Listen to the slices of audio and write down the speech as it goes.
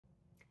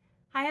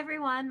Hi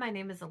everyone, my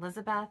name is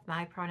Elizabeth.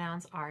 My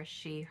pronouns are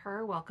she,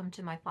 her. Welcome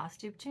to my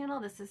Flosstube channel.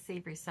 This is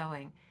Savory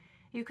Sewing.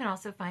 You can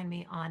also find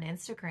me on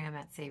Instagram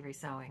at Savory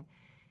Sewing.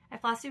 My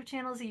Flosstube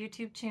channel is a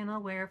YouTube channel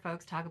where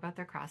folks talk about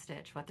their cross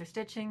stitch, what they're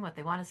stitching, what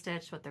they want to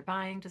stitch, what they're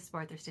buying to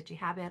support their stitchy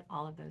habit,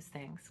 all of those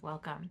things.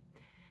 Welcome.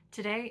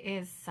 Today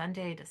is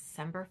Sunday,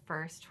 December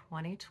 1st,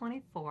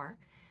 2024,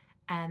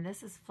 and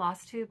this is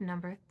Flosstube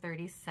number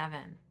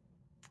 37.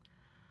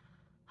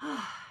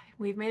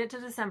 We've made it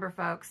to December,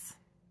 folks.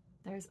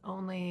 There's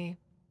only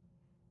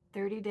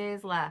 30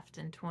 days left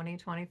in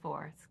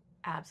 2024. It's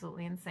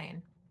absolutely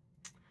insane.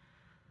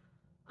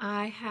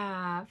 I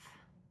have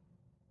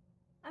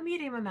a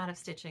medium amount of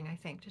stitching, I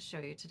think, to show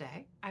you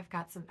today. I've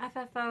got some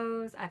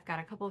FFOs, I've got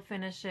a couple of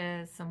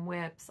finishes, some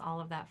whips,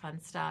 all of that fun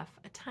stuff.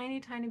 A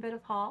tiny, tiny bit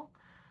of haul.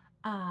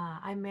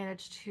 I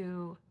managed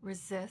to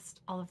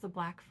resist all of the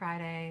Black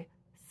Friday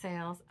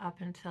sales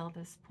up until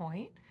this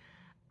point.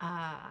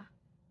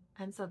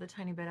 And so the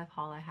tiny bit of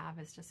haul I have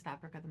is just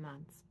fabric of the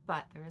months,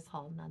 but there is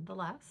haul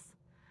nonetheless.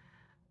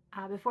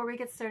 Before we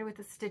get started with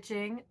the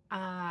stitching,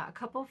 a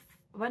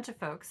bunch of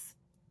folks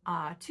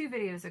 2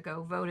 videos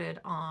ago voted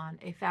on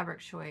a fabric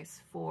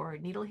choice for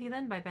Needle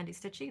Heathen by Bendy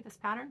Stitchy, this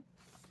pattern.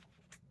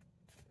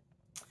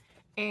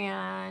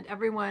 And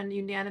everyone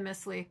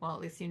unanimously, well,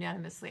 at least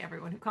unanimously,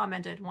 everyone who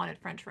commented wanted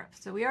French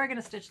roast. So we are going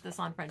to stitch this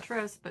on French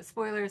roast, but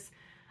spoilers,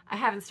 I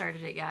haven't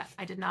started it yet.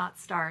 I did not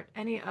start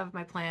any of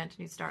my planned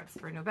new starts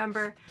for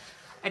November.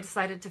 I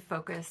decided to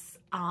focus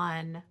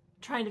on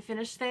trying to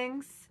finish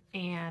things.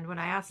 And when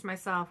I asked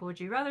myself, would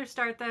you rather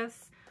start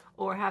this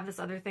or have this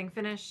other thing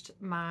finished?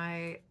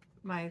 My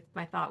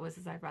thought was,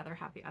 I'd rather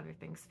have the other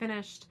things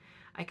finished.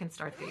 I can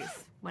start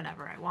these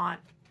whenever I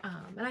want.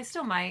 And I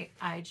still might.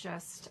 I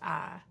just,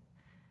 I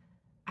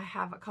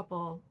have a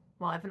couple,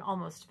 well, I have an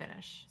almost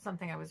finish,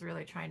 something I was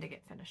really trying to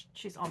get finished.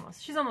 She's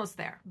almost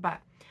there,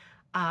 but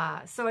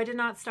so I did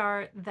not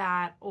start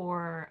that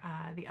or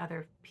the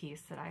other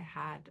piece that I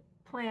had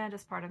planned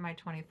as part of my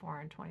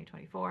 24 and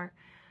 2024.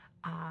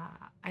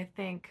 I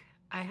think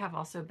I have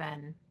also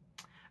been,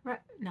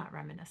 not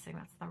reminiscing,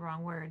 that's the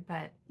wrong word,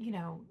 but, you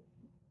know,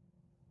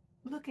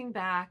 looking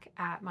back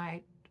at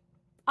my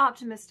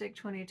optimistic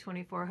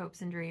 2024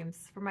 hopes and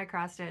dreams for my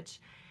cross stitch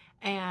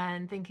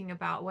and thinking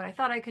about what I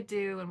thought I could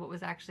do and what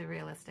was actually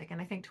realistic.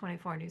 And I think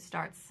 24 new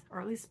starts,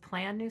 or at least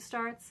planned new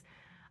starts,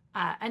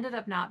 ended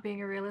up not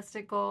being a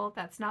realistic goal.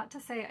 That's not to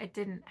say I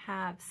didn't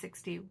have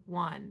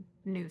 61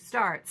 new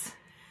starts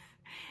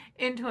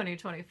in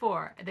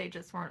 2024. They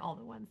just weren't all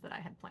the ones that I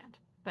had planned.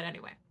 But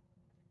anyway,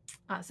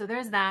 so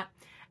there's that.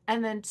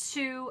 And then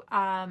 2,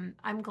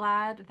 I'm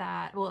glad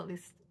that, well, at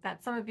least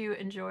that some of you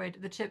enjoyed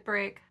the chip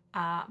break.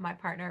 My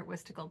partner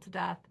was tickled to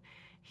death.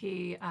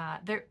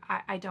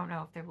 I don't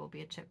know if there will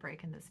be a chip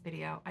break in this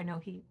video. I know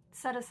he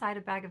set aside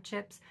a bag of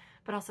chips,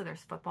 but also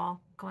there's football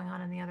going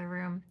on in the other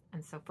room.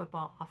 And so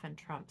football often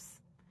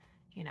trumps,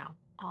 you know,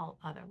 all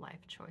other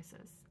life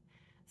choices.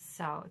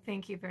 So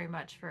thank you very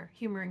much for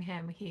humoring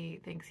him.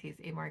 He thinks he's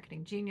a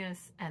marketing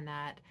genius and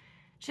that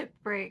chip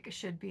break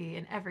should be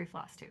in every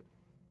floss tube.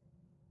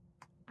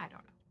 I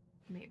don't know,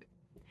 maybe.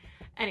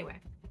 Anyway,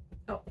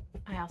 oh,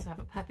 I also have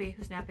a puppy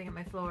who's napping at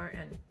my floor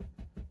and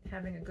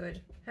having a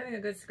good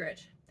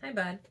scritch. Hi,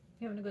 bud.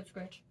 You having a good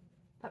scritch?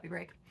 Puppy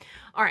break.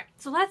 All right,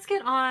 so let's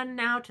get on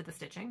now to the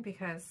stitching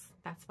because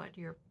that's what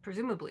you're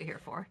presumably here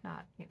for,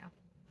 not, you know,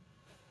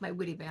 my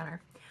witty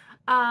banner.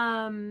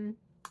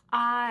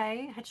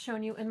 I had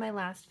shown you in my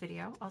last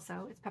video,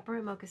 also, it's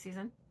peppermint mocha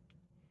season.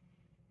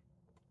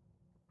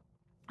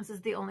 This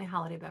is the only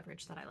holiday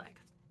beverage that I like.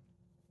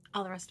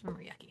 All the rest of them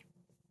are yucky.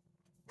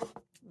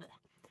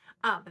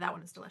 But that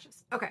one is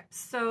delicious. Okay,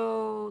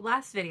 so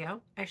last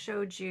video, I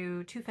showed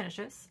you 2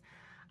 finishes.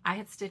 I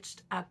had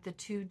stitched up the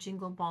 2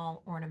 Jingle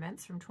Ball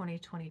ornaments from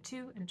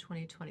 2022 and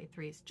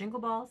 2023's Jingle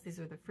Balls. These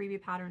are the freebie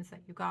patterns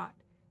that you got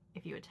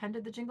if you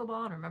attended the Jingle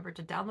Ball and remembered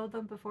to download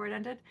them before it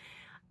ended.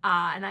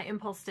 And I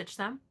impulse stitched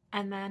them,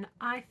 and then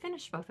I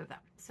finished both of them.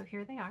 So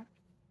here they are.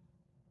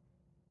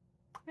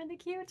 Really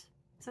cute.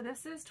 So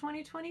this is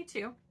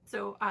 2022.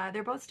 So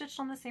they're both stitched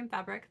on the same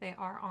fabric. They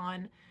are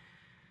on,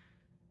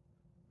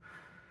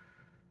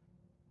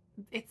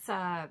 it's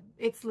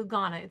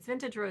Lugana. It's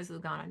vintage rose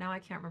Lugana. Now I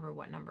can't remember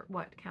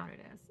what count it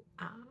is.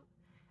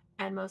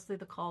 And mostly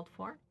the called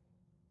for.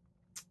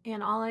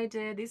 And all I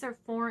did, these are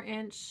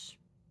 4-inch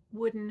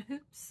wooden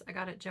hoops. I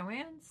got at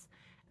Joann's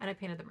and I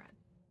painted them red.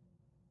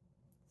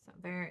 So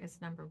there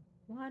is number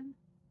 1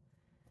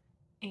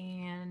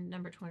 and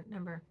number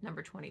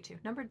 22.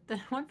 The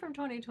one from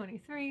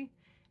 2023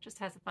 just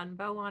has a fun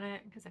bow on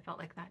it because I felt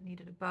like that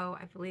needed a bow.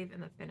 I believe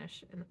in the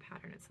finish, in the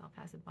pattern itself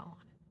has a bow on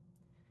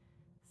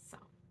it. So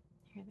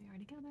here they are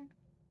together.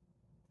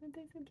 Aren't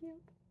they so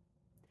cute?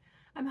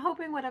 I'm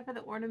hoping whatever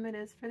the ornament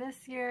is for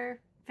this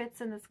year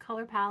fits in this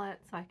color palette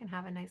so I can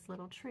have a nice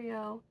little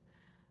trio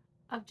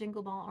of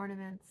Jingle Ball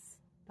ornaments,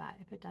 but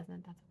if it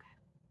doesn't, that's okay.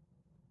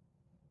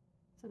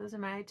 So those are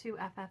my 2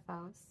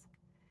 FFOs,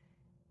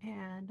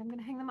 and I'm going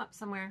to hang them up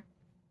somewhere,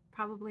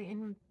 probably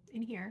in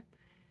here,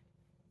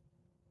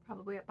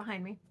 probably up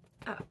behind me.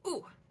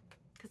 Ooh,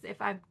 because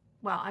if I'm,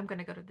 well, I'm going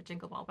to go to the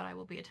Jingle Ball, but I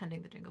will be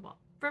attending the Jingle Ball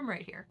from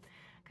right here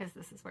because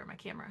this is where my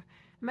camera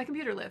and my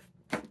computer live.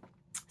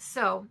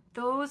 So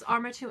those are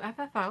my 2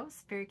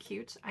 FFOs. Very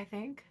cute, I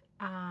think.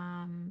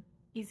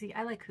 Easy.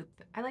 I like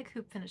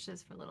hoop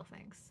finishes for little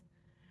things.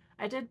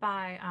 I did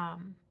buy, I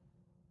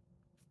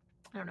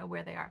don't know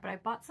where they are, but I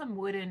bought some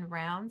wooden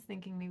rounds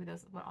thinking maybe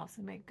those would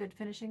also make good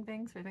finishing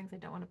things for things I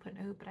don't want to put in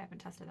a hoop, but I haven't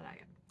tested that out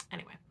yet.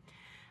 Anyway,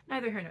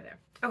 neither here nor there.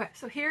 Okay,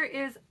 so here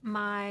is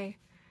my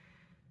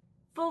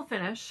full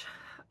finish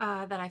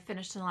that I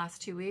finished in the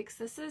last 2 weeks.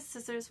 This is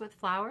Scissors with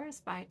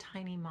Flowers by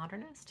Tiny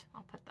Modernist.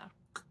 I'll put the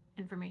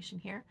information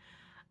here.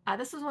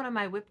 This was one of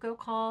my whip go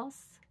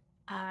calls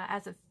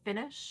as a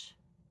finish.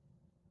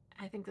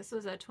 I think this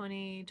was a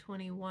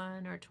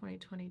 2021 or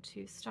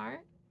 2022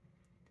 start.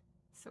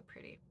 So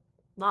pretty.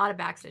 A lot of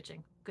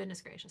backstitching.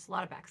 Goodness gracious, a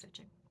lot of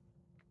backstitching.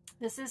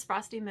 This is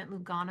Frosty Mint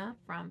Lugana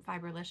from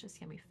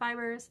Fiberlicious Yummy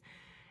Fibers.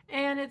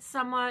 And it's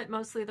somewhat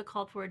mostly the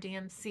called for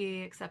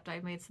DMC, except I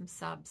made some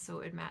subs so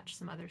it would match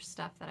some other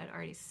stuff that I'd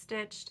already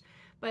stitched.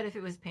 But if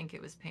it was pink,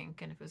 it was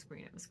pink. And if it was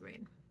green, it was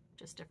green.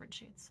 Just different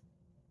shades.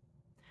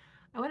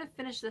 I want to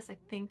finish this, I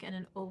think, in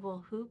an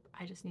oval hoop.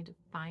 I just need to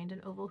find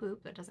an oval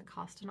hoop that doesn't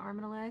cost an arm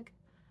and a leg.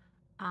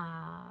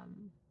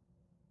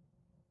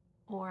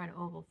 Or an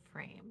oval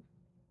frame.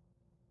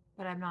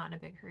 But I'm not in a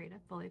big hurry to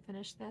fully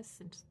finish this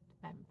since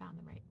I haven't found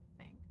the right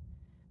thing.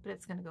 But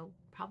it's going to go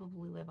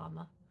probably live on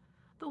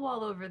the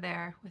wall over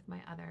there with my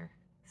other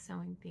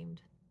sewing themed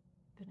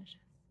finishes.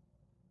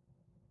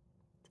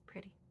 It's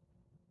pretty.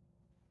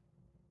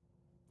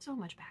 So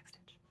much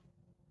backstitch.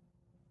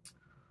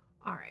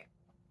 All right.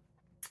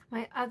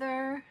 My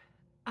other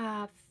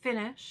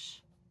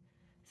finish,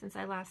 since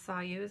I last saw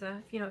you, is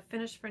a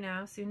finish for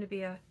now, soon to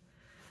be a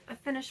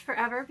finish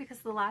forever because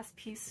the last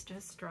piece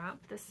just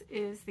dropped. This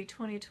is the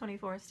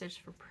 2024 Stitch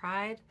for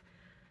Pride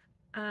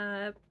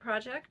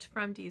project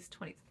from D's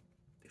 20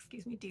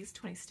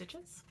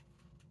 Stitches.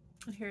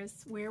 And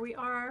here's where we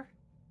are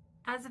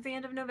as of the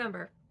end of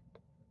November.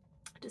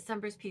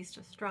 December's piece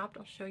just dropped.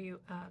 I'll show you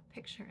a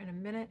picture in a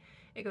minute.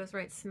 It goes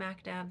right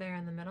smack dab there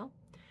in the middle.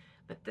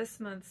 But this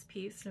month's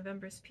piece,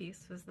 November's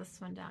piece, was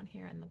this one down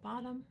here in the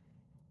bottom.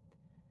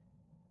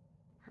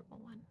 Purple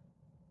one.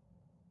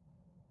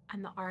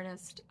 And the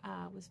artist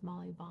was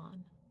Molly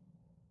Vaughn.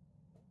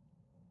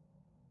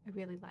 I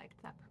really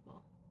liked that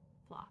purple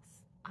floss.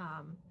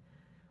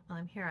 While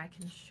I'm here, I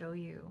can show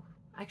you.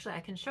 Actually, I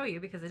can show you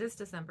because it is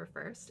December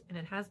 1st and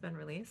it has been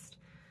released.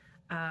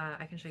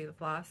 I can show you the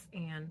floss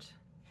and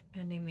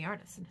name the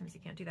artist. Sometimes you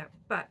can't do that.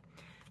 But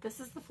this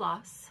is the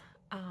floss.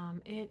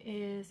 It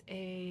is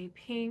a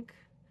pink,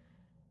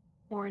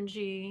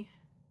 orangey,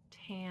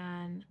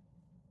 tan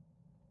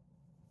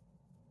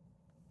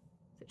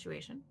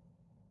situation.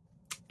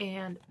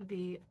 And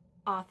the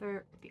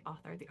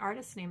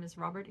artist's name is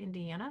Robert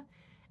Indiana.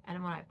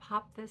 And when I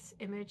pop this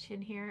image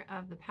in here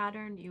of the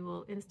pattern, you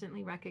will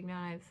instantly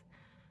recognize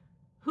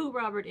who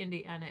Robert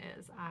Indiana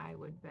is, I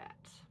would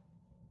bet.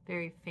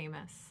 Very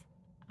famous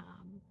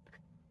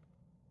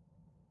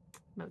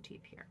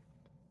motif here.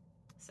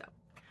 So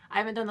I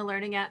haven't done the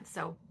learning yet,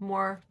 so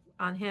more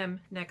on him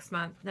next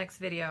month, next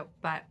video,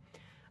 but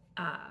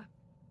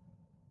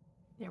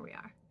there we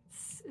are.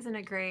 Isn't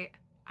it great?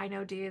 I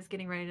know D is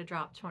getting ready to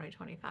drop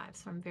 2025,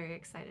 so I'm very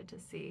excited to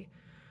see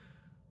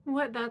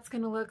what that's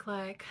going to look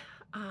like.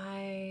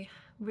 I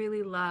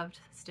really loved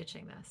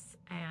stitching this,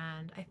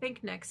 and I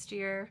think next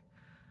year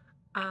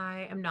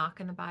I am not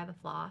going to buy the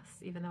floss,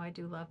 even though I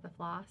do love the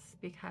floss,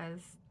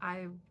 because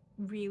I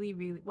really,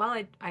 well,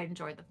 I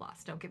enjoyed the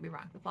floss, don't get me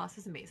wrong. The floss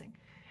is amazing,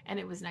 and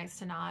it was nice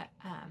to not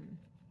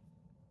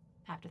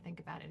have to think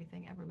about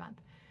anything every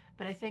month.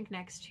 But I think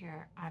next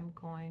year I'm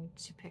going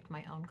to pick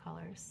my own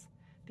colors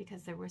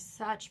because there were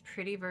such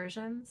pretty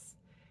versions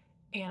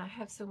and I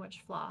have so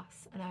much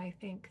floss, and I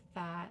think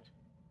that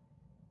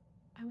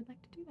I would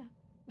like to do that.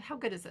 How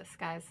good is this,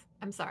 guys?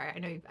 I'm sorry, I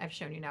know I've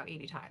shown you now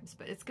 80 times,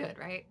 but it's good,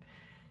 right?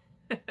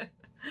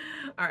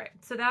 All right,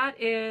 so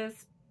that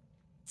is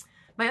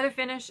my other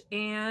finish,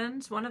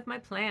 and one of my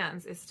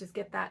plans is to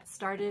get that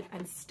started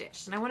and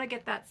stitched. And I want to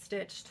get that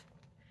stitched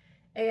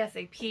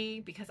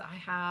ASAP because I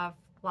have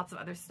lots of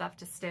other stuff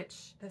to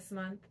stitch this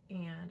month,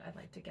 and I'd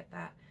like to get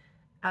that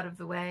out of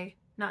the way.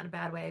 Not in a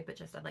bad way, but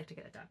just I'd like to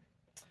get it done.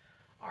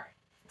 All right,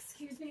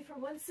 excuse me for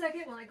 1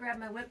 second while I grab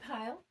my whip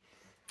pile.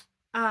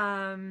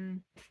 All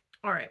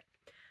right,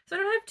 so I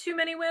don't have too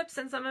many whips,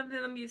 and some of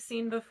them you've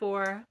seen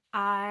before.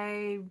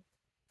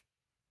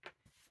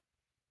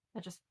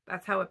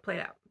 That's how it played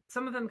out.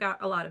 Some of them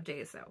got a lot of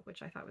days though,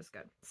 which I thought was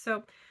good.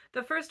 So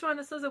the first one,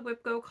 this is a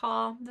whip go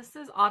call. This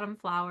is Autumn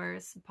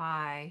Flowers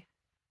by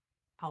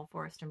Owl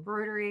Forest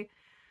Embroidery.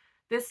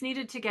 This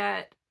needed to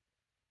get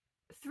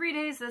 3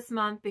 days this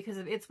month because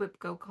of its whip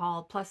go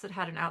call. Plus it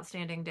had an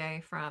outstanding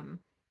day from,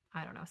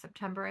 I don't know,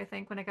 September, I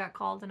think, when it got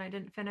called and I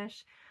didn't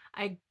finish.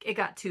 It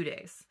got 2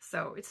 days.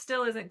 So it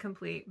still isn't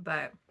complete,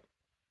 but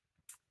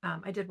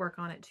I did work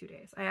on it 2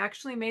 days. I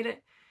actually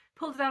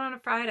pulled it out on a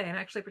Friday and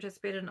actually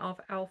participated in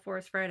Owl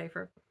Forest Friday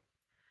for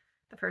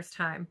the first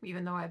time,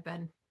 even though I've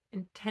been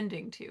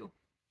intending to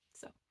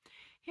So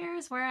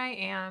here's where I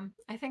am.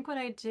 I think what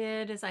I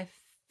did is I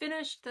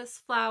finished this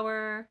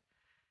flower.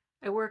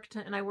 I worked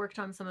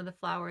on some of the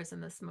flowers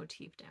in this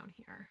motif down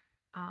here.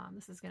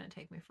 This is going to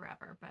take me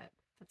forever, but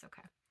that's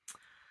okay.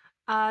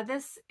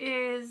 This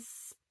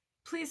is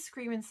Please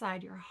Scream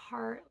Inside Your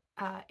Heart,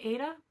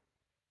 Ada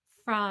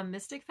from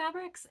Mystic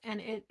Fabrics,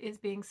 and it is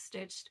being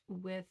stitched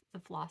with the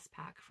floss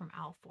pack from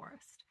Owl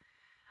Forest.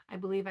 I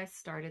believe I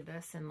started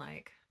this in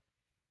like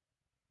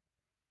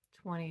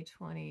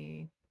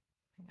 2020.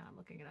 Hang on, I'm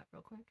looking it up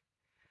real quick.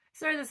 I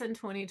started this in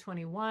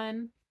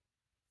 2021.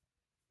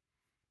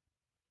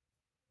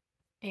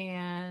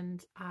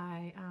 And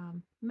I,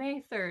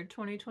 May 3rd,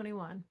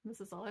 2021,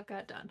 this is all I've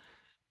got done.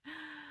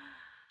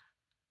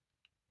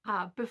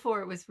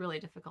 Before it was really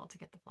difficult to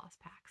get the floss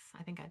packs.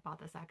 I think I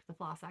bought the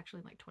floss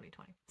actually in like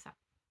 2020. So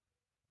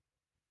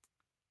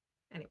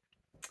anyway,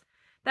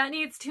 that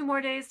needs 2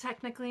 more days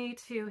technically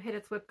to hit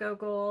its whip go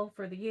goal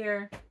for the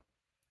year.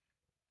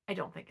 I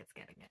don't think it's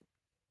getting it,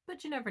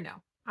 but you never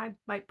know. I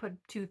might put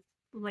 2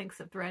 lengths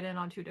of thread in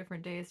on 2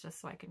 different days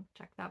just so I can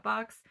check that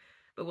box,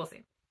 but we'll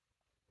see.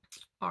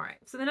 All right,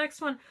 so the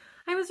next one,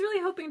 I was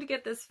really hoping to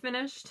get this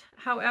finished.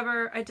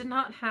 However, I did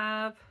not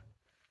have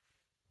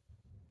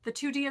the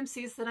 2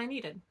 DMCs that I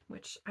needed,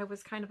 which I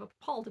was kind of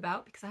appalled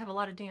about because I have a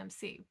lot of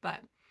DMC, but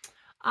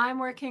I'm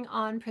working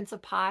on Prince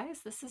of Pies.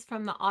 This is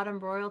from the Autumn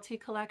Royalty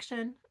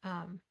collection,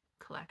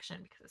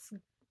 because it's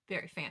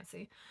very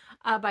fancy,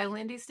 by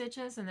Lindy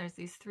Stitches, and there's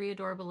these 3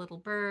 adorable little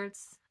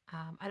birds.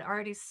 I'd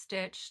already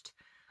stitched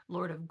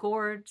Lord of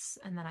Gourds,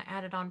 and then I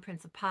added on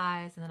Prince of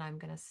Pies, and then I'm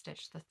going to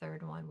stitch the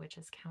 3rd one, which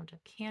is Count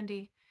of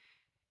Candy.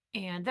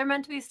 And they're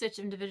meant to be stitched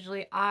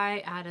individually.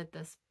 I added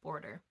this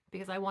border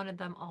because I wanted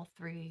them all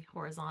 3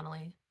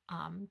 horizontally.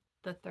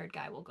 The 3rd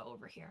guy will go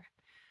over here.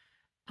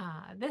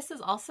 This is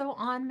also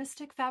on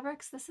Mystic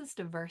Fabrics. This is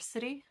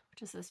Diversity,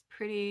 which is this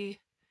pretty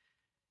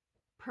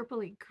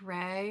purpley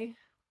gray.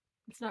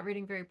 It's not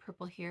reading very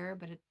purple here,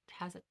 but it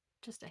has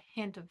just a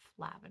hint of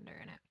lavender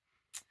in it.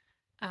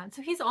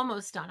 So he's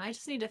almost done. I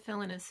just need to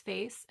fill in his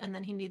face, and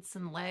then he needs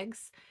some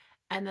legs,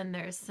 and then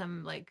there's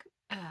some like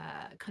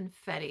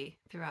confetti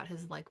throughout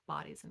his like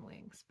bodies and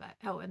wings. But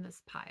oh, and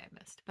this pie I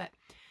missed. But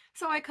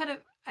so I could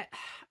have,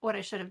 what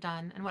I should have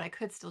done, and what I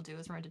could still do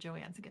is run to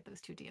Joann's and get those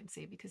 2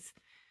 DMC, because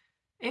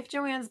if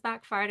Joann's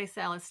Black Friday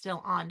sale is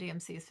still on,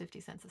 DMC is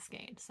 50 cents a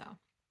skein. So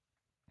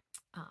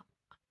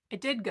I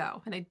did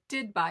go and I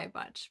did buy a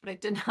bunch, but I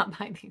did not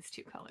buy these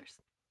 2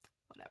 colors.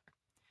 Whatever.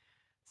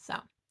 So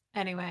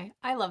anyway,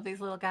 I love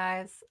these little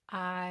guys.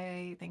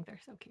 I think they're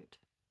so cute.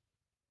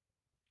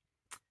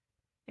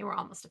 They were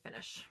almost a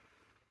finish.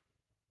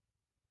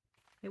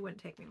 It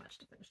wouldn't take me much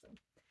to finish them,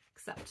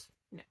 except,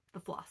 you know, the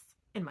floss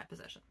in my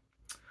possession.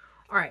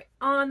 All right,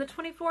 on the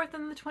 24th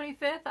and the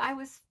 25th, I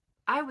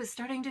was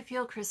starting to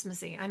feel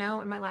Christmassy. I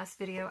know in my last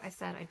video I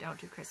said I don't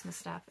do Christmas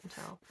stuff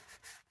until,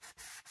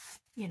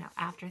 you know,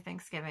 after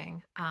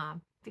Thanksgiving. The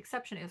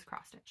exception is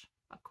cross stitch,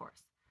 of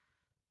course.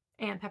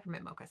 And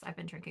peppermint mochas. I've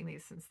been drinking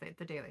these since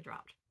the day they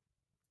dropped.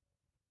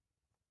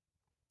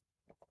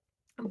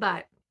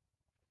 But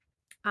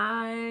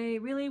I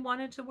really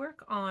wanted to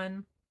work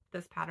on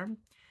this pattern.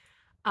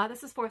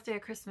 This is 4th Day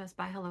of Christmas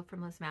by Hello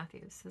from Liz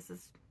Mathews. This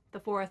is the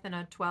 4th in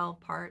a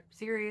 12-part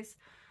series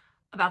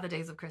about the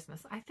days of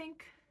Christmas. I'm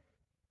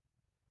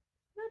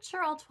not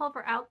sure all 12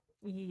 are out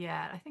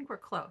yet. I think we're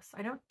close.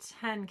 I know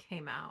 10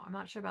 came out. I'm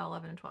not sure about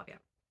 11 and 12 yet.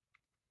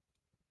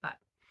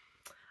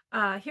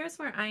 But here's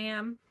where I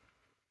am.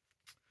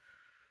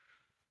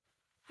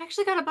 I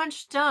actually got a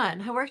bunch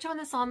done. I worked on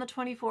this on the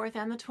 24th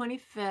and the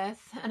 25th,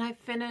 and I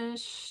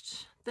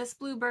finished this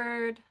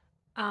bluebird.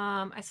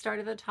 I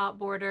started the top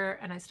border,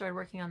 and I started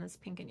working on this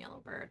pink and yellow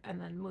bird,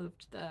 and then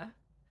moved the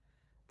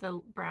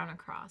brown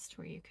across to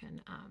where you can,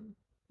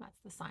 that's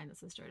the sign that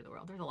says Joy to the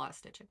World. There's a lot of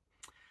stitching.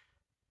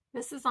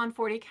 This is on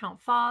 40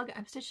 count fog.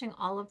 I'm stitching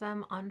all of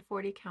them on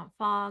 40 count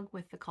fog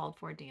with the called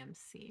for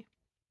DMC.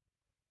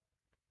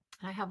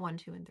 And I have 1,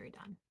 2, and 3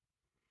 done.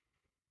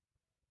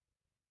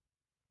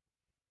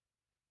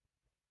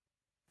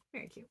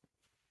 Very cute.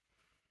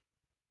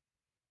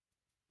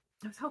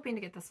 I was hoping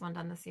to get this one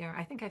done this year.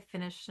 I think I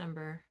finished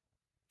number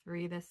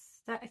 3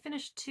 I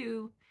finished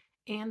 2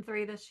 and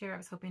 3 this year. I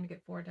was hoping to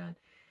get 4 done,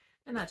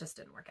 and that just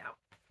didn't work out.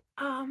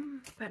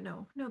 But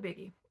no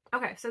biggie.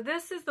 Okay, so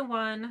this is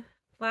the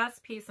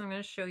last piece I'm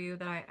going to show you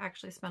that I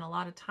actually spent a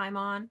lot of time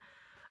on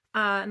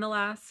in the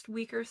last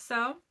week or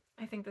so.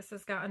 I think this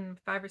has gotten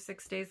 5 or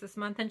 6 days this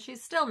month, and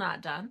she's still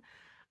not done.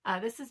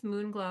 This is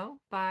Moonglow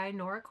by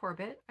Nora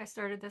Corbett. I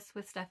started this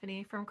with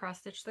Stephanie from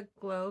Cross Stitch the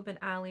Globe and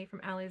Allie from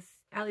Allie's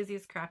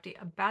Is Crafty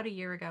about a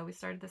year ago. We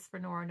started this for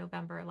Nora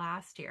November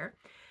last year.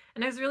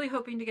 And I was really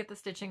hoping to get the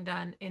stitching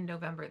done in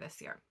November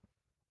this year,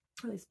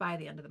 at least by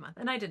the end of the month.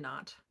 And I did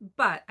not,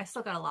 but I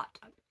still got a lot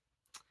done.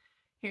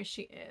 Here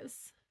she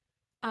is.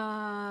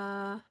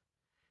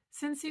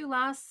 Since you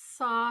last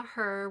saw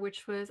her,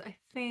 which was, I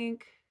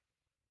think,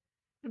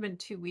 it would have been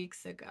 2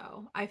 weeks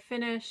ago, I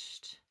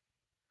finished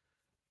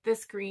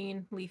this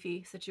green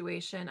leafy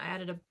situation. I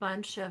added a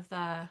bunch of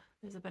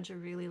there's a bunch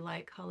of really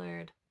light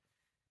colored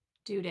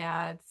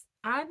doodads.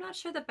 I'm not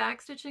sure the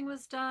back stitching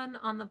was done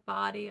on the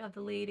body of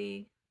the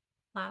lady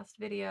last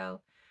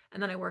video,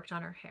 and then I worked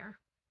on her hair.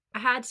 I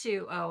had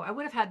to, I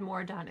would have had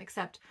more done,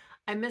 except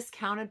I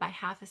miscounted by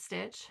half a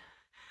stitch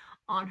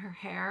on her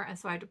hair, and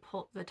so I had to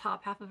pull the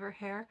top half of her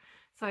hair,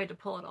 so I had to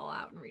pull it all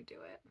out and redo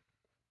it.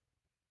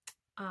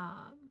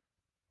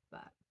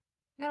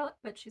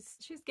 But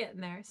she's getting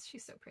there.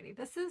 She's so pretty.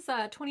 This is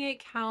a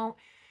 28 count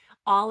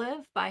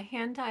olive by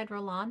hand dyed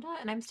Rolanda,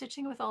 and I'm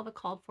stitching with all the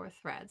called for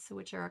threads,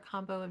 which are a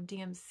combo of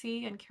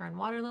DMC and Karen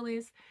water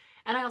lilies,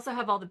 and I also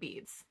have all the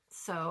beads,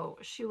 so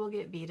she will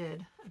get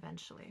beaded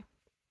eventually.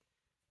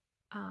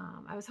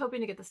 I was hoping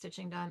to get the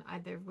stitching done.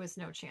 There was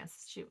no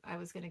chance I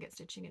was going to get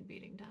stitching and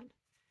beading done,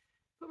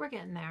 but we're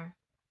getting there.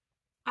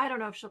 I don't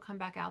know if she'll come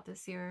back out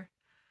this year.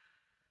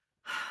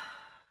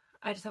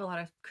 I just have a lot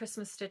of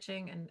Christmas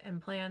stitching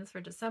and plans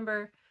for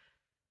December,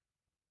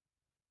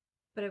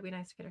 but it'd be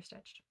nice to get her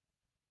stitched.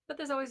 But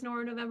there's always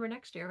Nora November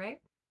next year, right?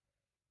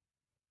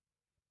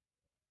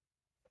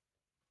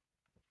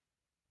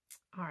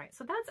 All right,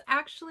 so that's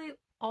actually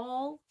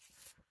all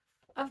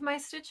of my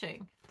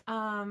stitching.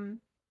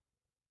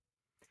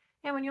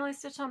 Yeah, when you only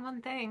stitch on one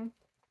thing,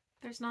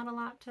 there's not a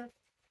lot to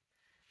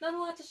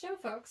show,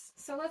 folks.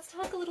 So let's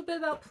talk a little bit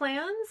about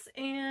plans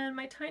and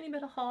my tiny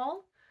bit of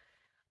haul.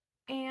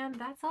 And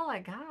that's all I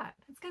got.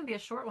 It's gonna be a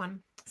short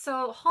one.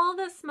 So haul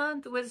this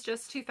month was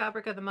just 2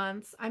 fabric of the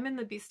months. I'm in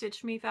the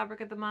BeStitchMe fabric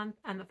of the month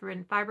and the Thread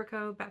and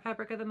Fiberco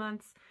fabric of the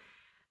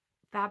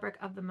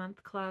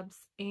month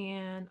clubs,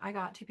 and I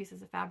got 2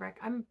 pieces of fabric.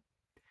 I'm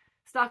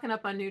stocking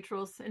up on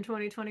neutrals in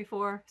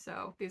 2024,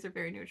 so these are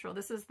very neutral.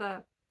 This is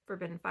the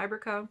Forbidden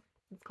Fiberco.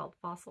 It's called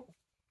Fossil.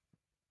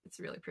 It's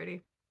really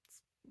pretty.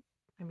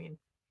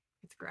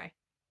 It's gray.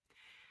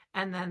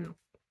 And then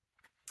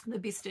the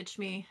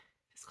BeStitchMe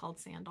is called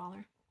Sand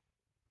Dollar.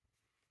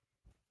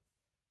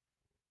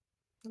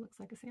 It looks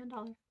like a sand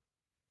dollar.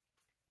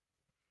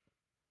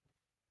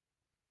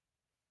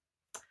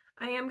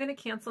 I am going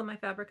to cancel my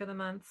fabric of the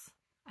months.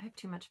 I have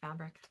too much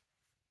fabric.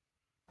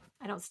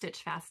 I don't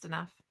stitch fast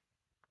enough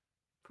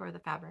for the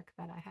fabric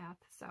that I have.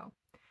 So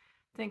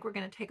I think we're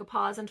going to take a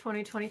pause in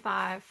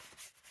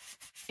 2025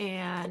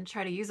 and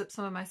try to use up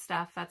some of my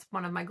stuff. That's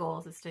one of my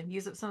goals, is to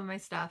use up some of my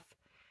stuff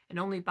and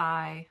only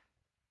buy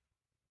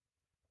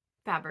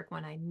fabric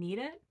when I need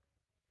it.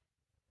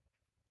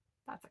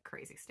 That's a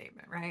crazy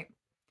statement, right?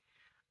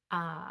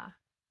 I'm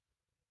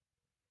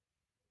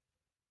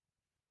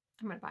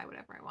going to buy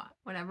whatever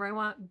I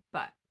want,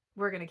 but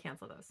we're going to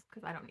cancel those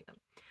because I don't need them.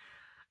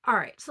 All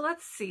right, so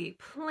let's see.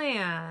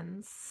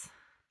 Plans.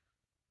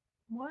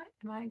 What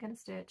am I going to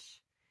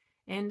stitch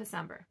in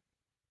December?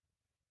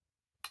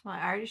 Well,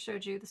 I already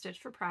showed you the Stitch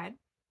for Pride.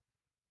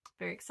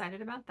 Very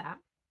excited about that.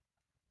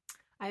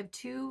 I had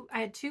two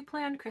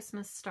planned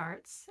Christmas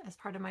starts as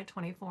part of my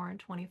 24 and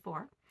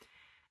 24.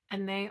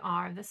 And they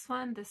are this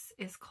one. This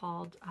is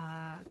called,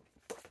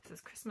 this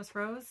is Christmas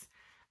Rose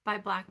by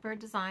Blackbird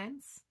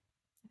Designs.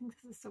 I think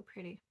this is so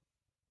pretty.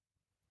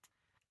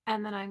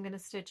 And then I'm going to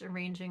stitch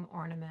Arranging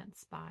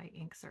Ornaments by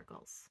Ink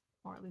Circles.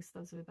 Or at least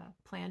those are the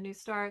planned new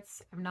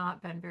starts. I've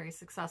not been very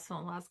successful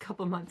in the last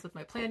couple months with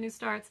my planned new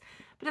starts.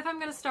 But if I'm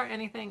going to start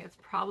anything, it's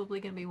probably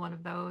going to be one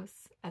of those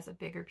as a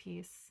bigger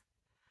piece.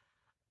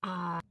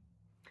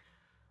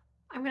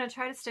 I'm going to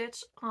try to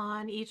stitch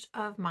on each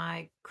of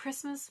my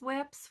Christmas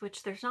whips,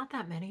 which there's not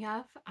that many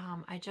of.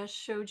 I just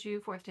showed you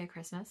 4th Day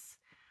Christmas.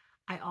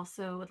 I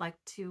also would like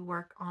to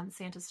work on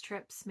Santa's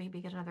Trips,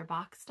 maybe get another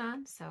box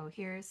done. So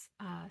here's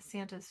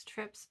Santa's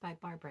Trips by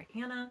Barbara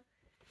Hanna.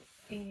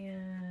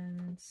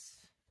 And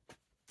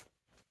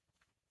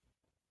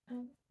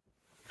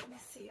let me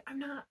see.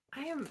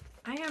 I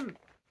am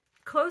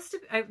close to,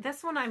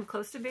 this one I'm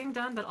close to being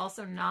done, but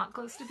also not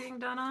close to being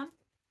done on.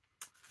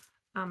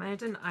 And I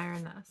didn't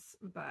iron this,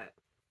 but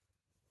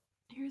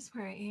here's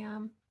where I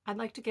am. I'd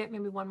like to get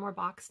maybe one more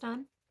box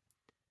done.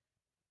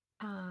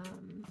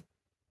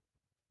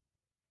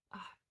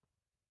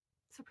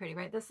 So pretty,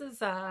 right? This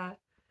is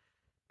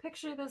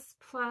picture this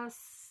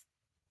plus,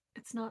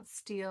 it's not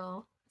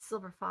steel, it's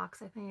Silver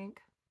Fox, I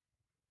think.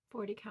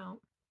 40 count,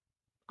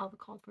 all the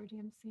called for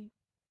DMC.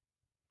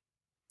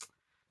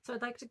 So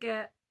I'd like to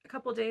get a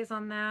couple days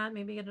on that,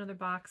 maybe get another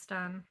box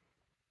done.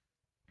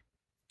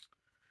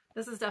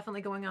 This is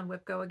definitely going on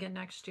WhipGo again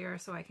next year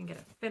so I can get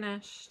it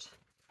finished.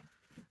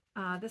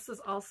 This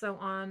is also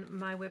on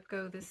my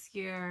WhipGo this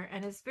year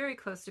and is very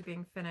close to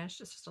being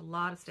finished. It's just a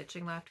lot of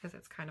stitching left because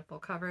it's kind of full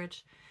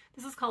coverage.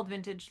 This is called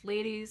Vintage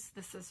Ladies.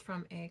 This is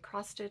from a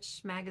cross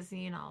stitch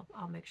magazine.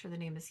 I'll make sure the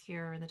name is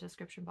here in the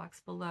description box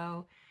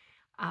below.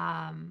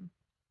 And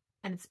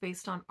it's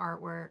based on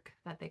artwork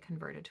that they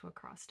converted to a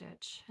cross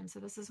stitch. And so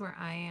this is where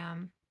I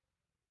am.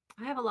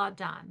 I have a lot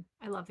done.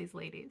 I love these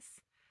ladies.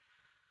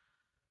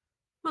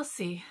 We'll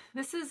see.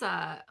 This is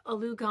a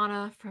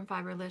Lugana from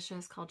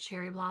Fiberlicious called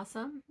Cherry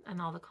Blossom,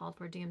 and all the called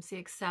for DMC,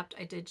 except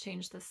I did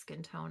change the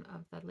skin tone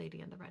of the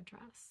lady in the red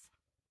dress.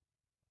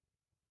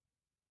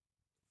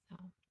 So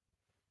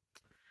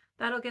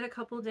that'll get a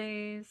couple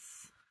days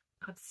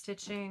of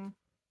stitching.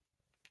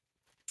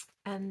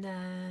 And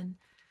then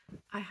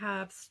I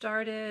have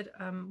started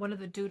one of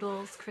the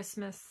Doodles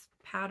Christmas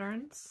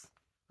patterns,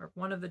 or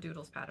one of the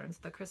Doodles patterns,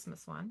 the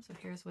Christmas one. So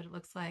here's what it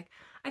looks like.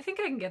 I think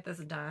I can get this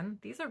done.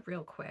 These are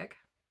real quick.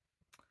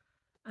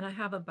 And I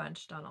have a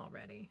bunch done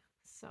already.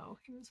 So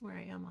here's where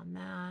I am on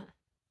that.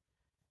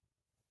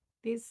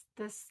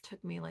 This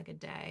took me like a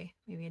day,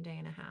 maybe a day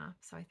and a half.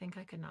 So I think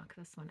I could knock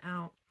this one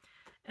out.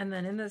 And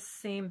then in this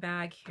same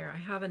bag here, I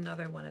have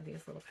another one of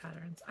these little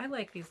patterns. I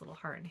like these little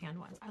heart and hand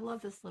ones. I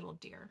love this little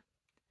deer.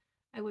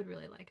 I would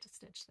really like to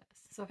stitch this.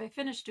 So if I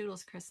finish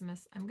Doodles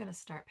Christmas, I'm going to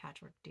start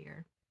Patchwork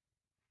Deer.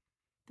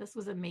 This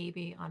was a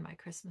maybe on my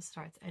Christmas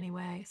starts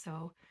anyway.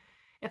 So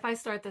if I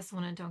start this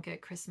one and don't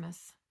get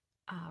Christmas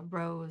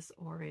rose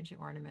or arranging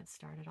ornaments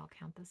started, I'll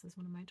count this as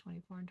one of my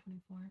 24 and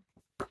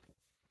 24.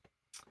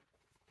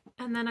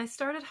 And then I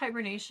started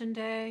Hibernation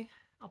Day.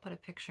 I'll put a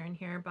picture in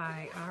here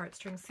by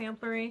Heartstring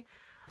Samplery.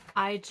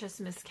 I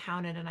just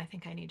miscounted and I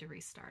think I need to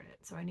restart it.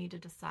 So I need to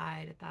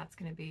decide if that's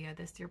going to be a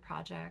this year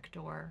project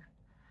or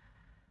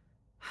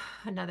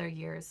another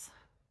year's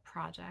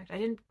project. I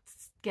didn't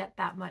get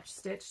that much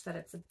stitch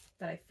that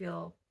that I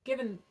feel,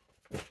 given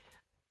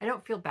I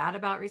don't feel bad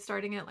about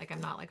restarting it. Like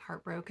I'm not like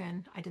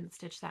heartbroken. I didn't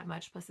stitch that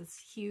much, plus it's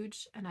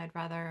huge and I'd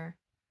rather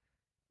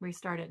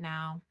restart it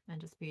now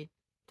and just be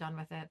done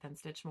with it than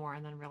stitch more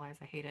and then realize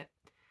I hate it.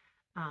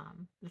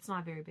 It's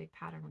not a very big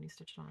pattern when you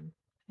stitch it on.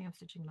 I think I'm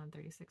stitching it on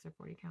 36 or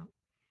 40 count.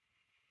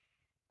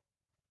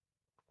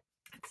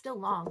 It's still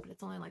long, but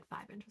it's only like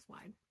 5 inches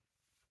wide.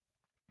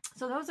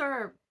 So those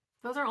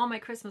are all my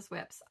Christmas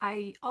whips.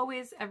 I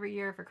always, every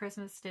year for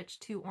Christmas, stitch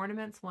 2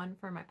 ornaments, one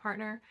for my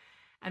partner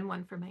and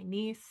one for my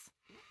niece.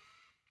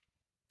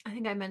 I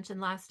think I mentioned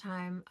last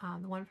time,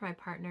 the one for my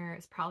partner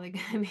is probably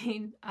going to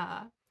be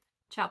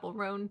Chapel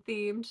Roan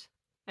themed.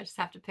 I just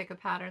have to pick a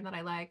pattern that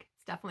I like.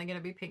 It's definitely going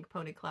to be Pink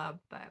Pony Club,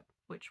 but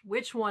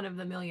which one of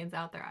the millions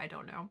out there, I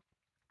don't know.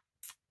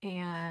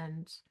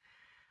 And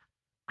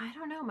I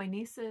don't know, my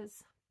niece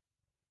is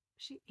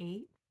she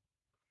 8?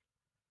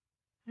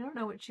 I don't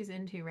know what she's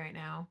into right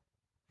now,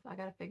 so I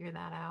got to figure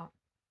that out.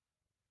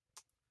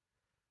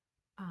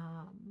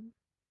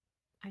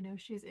 I know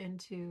she's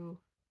into,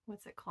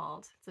 what's it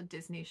called? It's a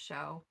Disney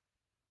show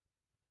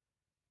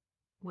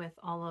with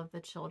all of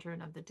the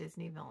children of the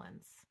Disney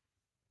villains.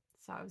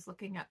 So I was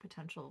looking at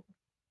potential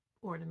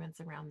ornaments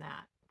around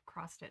that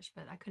cross-stitch,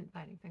 but I couldn't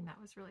find anything that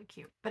was really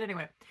cute. But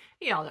anyway,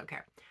 y'all don't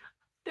care.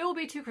 There will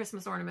be 2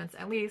 Christmas ornaments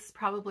at least.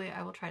 Probably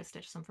I will try to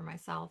stitch some for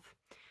myself.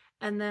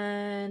 And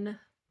then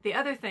the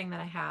other thing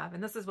that I have,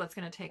 and this is what's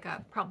going to take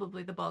up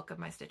probably the bulk of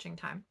my stitching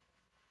time,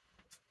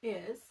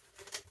 is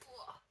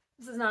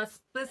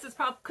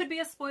could be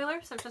a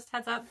spoiler, so just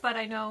heads up, but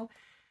I know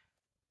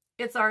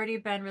it's already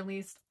been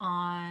released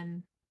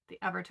on the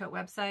Evertote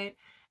website,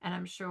 and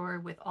I'm sure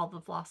with all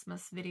the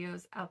Flossmas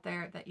videos out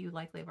there that you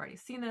likely have already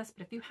seen this,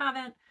 but if you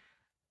haven't,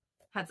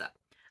 heads up.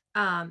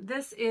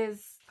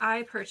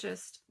 I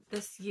purchased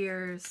this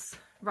year's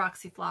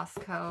Roxy Floss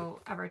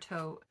Co.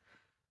 Evertote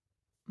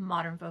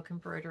Modern Folk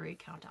Embroidery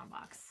Countdown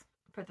Box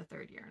for the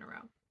 3rd year in a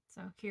row.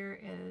 So here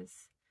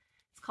is,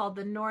 it's called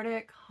the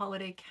Nordic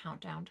Holiday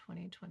Countdown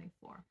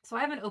 2024. So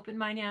I haven't opened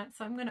mine yet,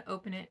 so I'm going to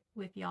open it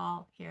with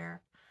y'all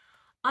here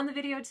on the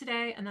video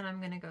today, and then I'm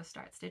going to go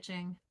start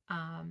stitching.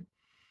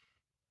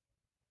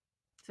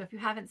 So if you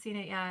haven't seen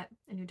it yet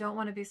and you don't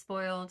want to be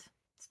spoiled,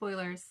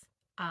 spoilers,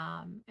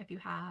 if you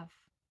have,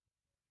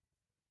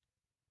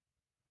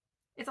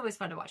 it's always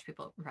fun to watch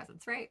people open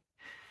presents, right?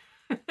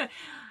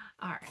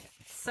 All right,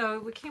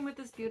 so we came with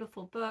this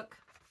beautiful book,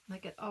 and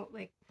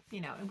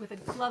with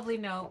a lovely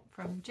note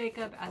from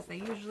Jacob, as they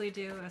usually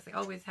do, as they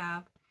always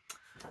have.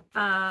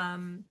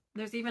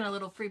 There's even a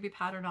little freebie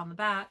pattern on the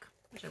back,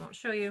 which I won't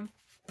show you.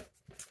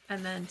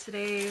 And then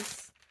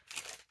today's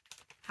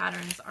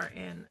patterns are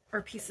in,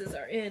 or pieces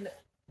are in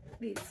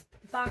these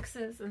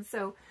boxes. And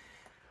so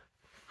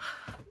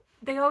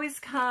they always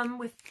come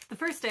with, the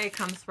first day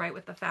comes right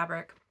with the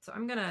fabric. So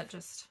I'm gonna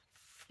just,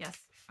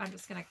 I'm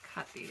just gonna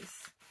cut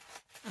these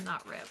and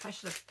not rip.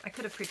 I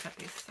could have pre-cut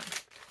these, so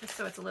just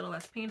so it's a little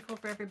less painful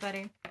for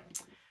everybody.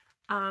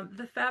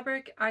 The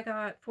fabric, I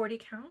got 40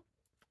 count,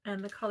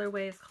 and the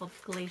colorway is called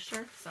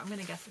Glacier. So I'm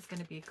gonna guess it's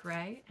gonna be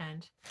gray,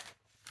 and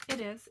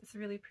it is. It's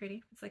really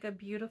pretty. It's like a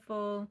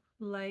beautiful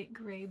light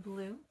gray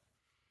blue.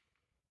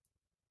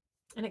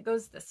 And it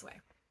goes this way.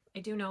 I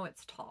do know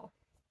it's tall.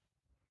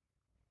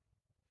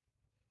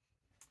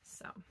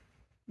 So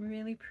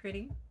really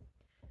pretty.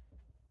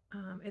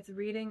 It's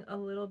reading a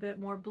little bit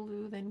more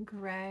blue than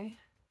gray.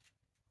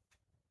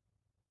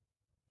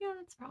 Yeah,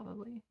 that's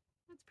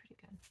pretty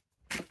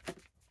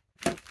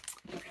good.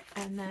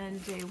 And then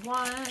day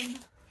 1,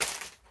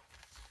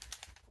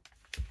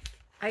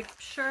 I'm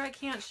sure I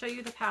can't show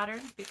you the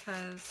pattern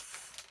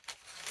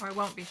or I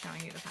won't be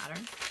showing you the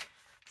pattern.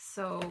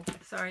 So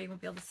sorry, you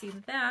won't be able to see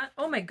that.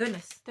 Oh my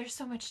goodness, there's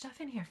so much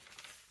stuff in here.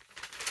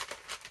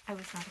 I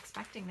was not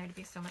expecting there to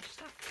be so much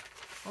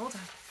stuff. Hold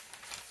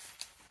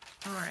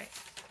on. All right.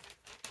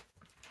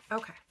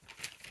 Okay.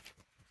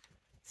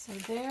 So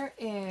there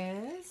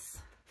is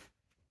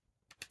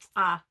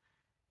a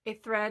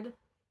thread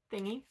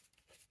thingy,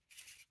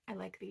 I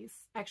like these.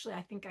 Actually,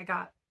 I think I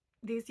got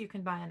these. You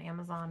can buy on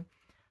Amazon.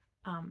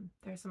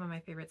 They're some of my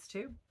favorites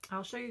too.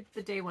 I'll show you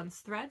the day one's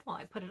thread while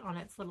I put it on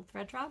its little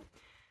thread drop.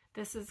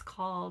 This is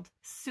called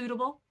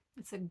Suitable.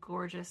 It's a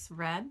gorgeous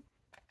red.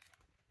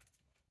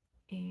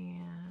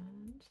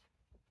 And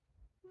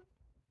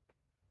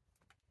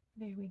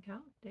there we go.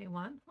 Day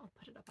one. I'll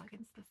put it up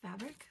against the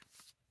fabric.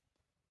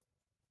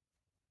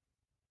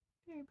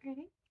 Very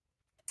pretty.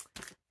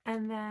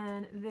 And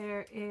then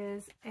there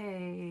is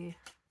a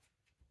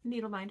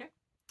needle binder.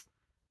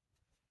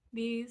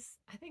 These,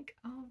 I think,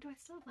 oh, do I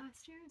still have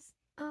last year's?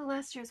 Oh,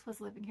 last year's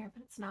was living here,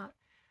 but it's not.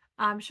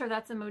 I'm sure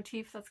that's a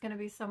motif that's going to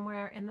be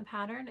somewhere in the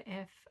pattern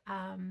if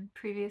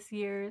previous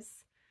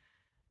year's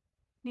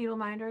needle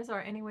binders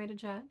are any way to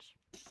judge.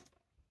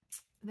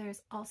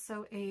 There's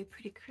also a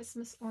pretty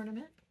Christmas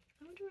ornament.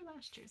 I wonder where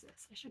last year's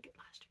is. I should get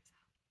last year's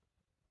out.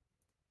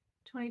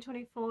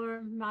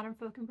 2024 Modern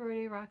Folk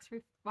Embroidery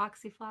Roxy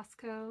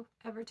Flosstube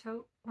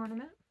Evertote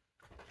ornament.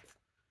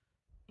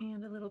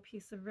 And a little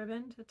piece of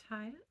ribbon to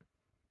tie it.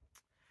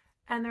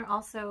 And there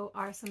also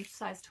are some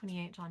size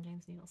 28 John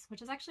James needles,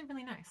 which is actually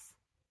really nice.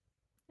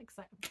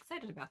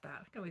 Excited about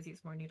that. I can always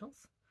use more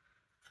needles.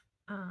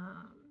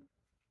 Yeah,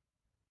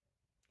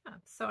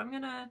 so I'm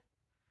gonna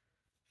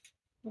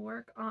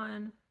work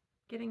on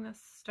getting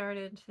this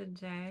started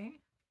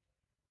today.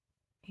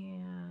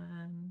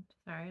 And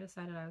sorry, I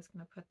decided I was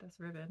gonna put this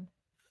ribbon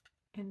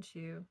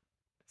into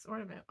this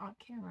ornament on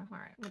camera. All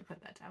right, I'm gonna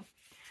put that down.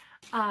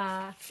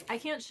 I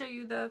can't show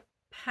you the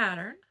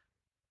pattern.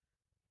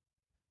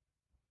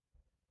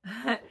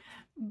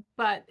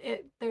 But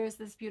there's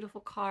this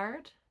beautiful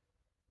card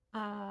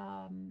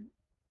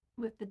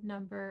with the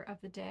number of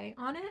the day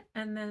on it,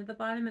 and then at the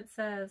bottom it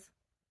says,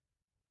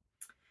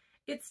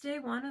 "It's day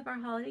one of our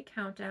holiday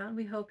countdown.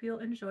 We hope you'll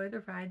enjoy the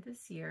ride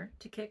this year.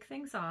 To kick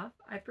things off,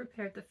 I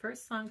prepared the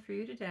first song for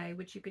you today,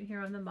 which you can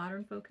hear on the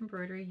Modern Folk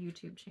Embroidery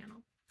YouTube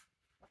channel."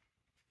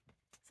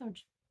 So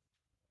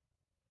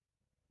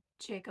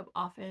Jacob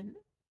often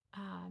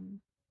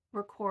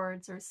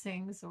records or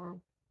sings or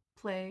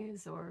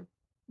plays or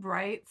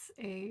writes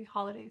a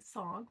holiday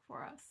song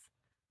for us,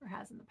 or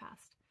has in the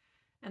past.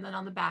 And then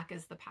on the back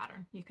is the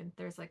pattern.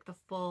 There's like the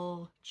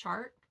full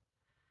chart,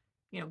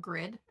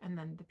 grid, and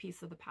then the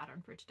piece of the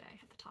pattern for today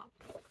at the top.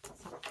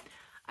 So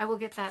I will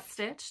get that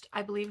stitched.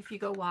 I believe if you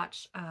go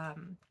watch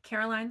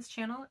Caroline's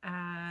channel,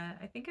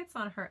 I think it's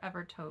on her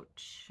Evertote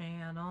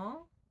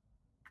channel,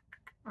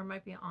 or it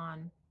might be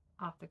on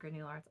Off the Grid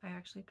Needle Arts. I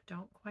actually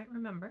don't quite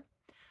remember.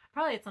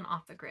 Probably it's on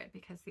Off the Grid,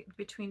 because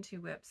between two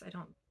whips, I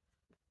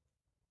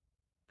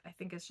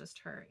think it's just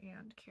her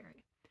and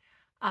Carrie.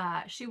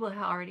 She will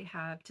already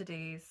have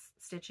today's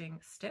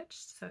stitching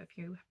stitched, so if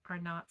you are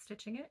not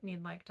stitching it and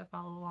you'd like to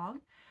follow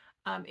along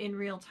in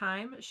real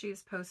time,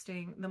 she's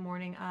posting the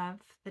morning of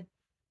the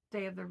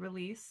day of the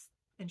release,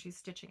 and she's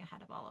stitching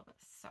ahead of all of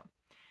us. So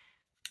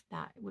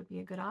that would be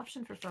a good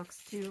option for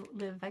folks to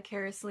live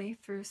vicariously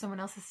through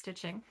someone else's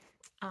stitching.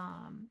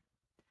 All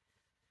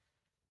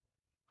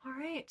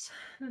right,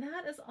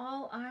 that is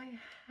all I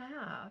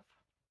have.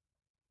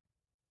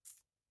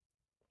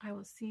 I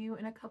will see you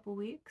in a couple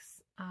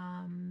weeks.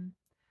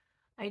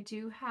 I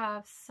do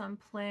have some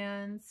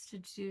plans to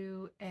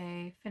do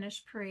a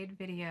finished parade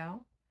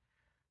video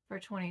for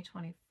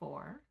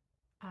 2024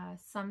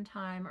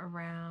 sometime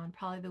around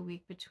probably the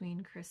week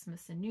between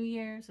Christmas and New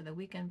Year's, or the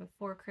weekend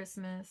before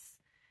Christmas,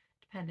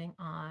 depending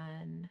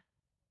on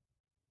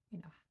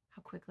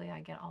how quickly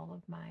I get all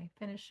of my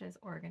finishes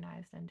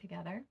organized and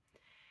together.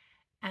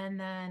 And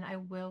then I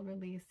will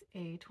release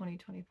a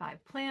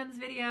 2025 plans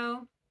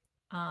video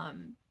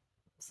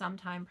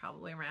sometime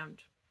probably around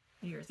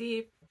New Year's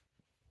Eve.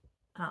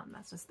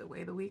 That's just the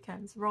way the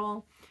weekends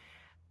roll,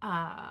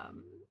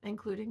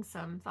 including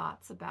some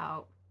thoughts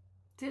about,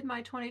 did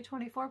my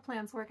 2024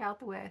 plans work out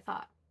the way I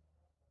thought?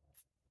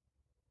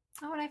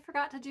 Oh, and I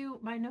forgot to do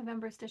my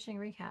November stitching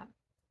recap.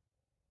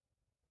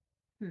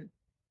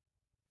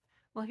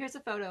 Well, here's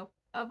a photo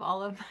of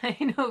all of my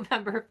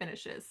November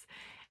finishes,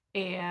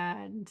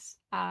 and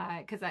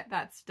because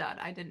that's done.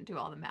 I didn't do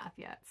all the math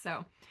yet,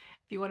 so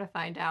if you want to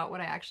find out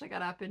what I actually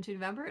got up into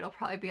November, it'll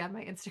probably be on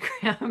my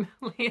Instagram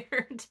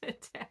later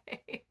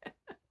today.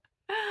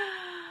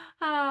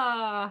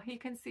 You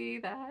can see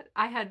that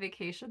I had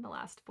vacation the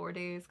last 4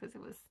 days because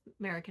it was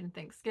American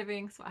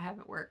Thanksgiving, so I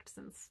haven't worked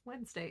since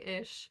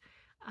Wednesday-ish,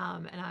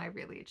 and I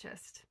really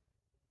just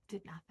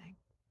did nothing,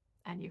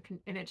 and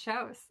it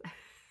shows.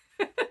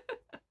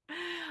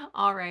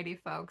 Alrighty,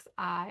 folks,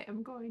 I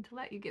am going to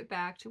let you get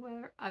back to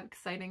what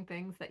exciting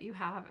things that you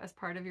have as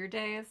part of your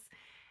days,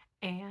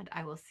 and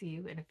I will see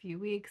you in a few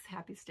weeks.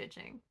 Happy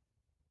stitching.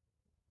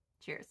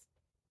 Cheers.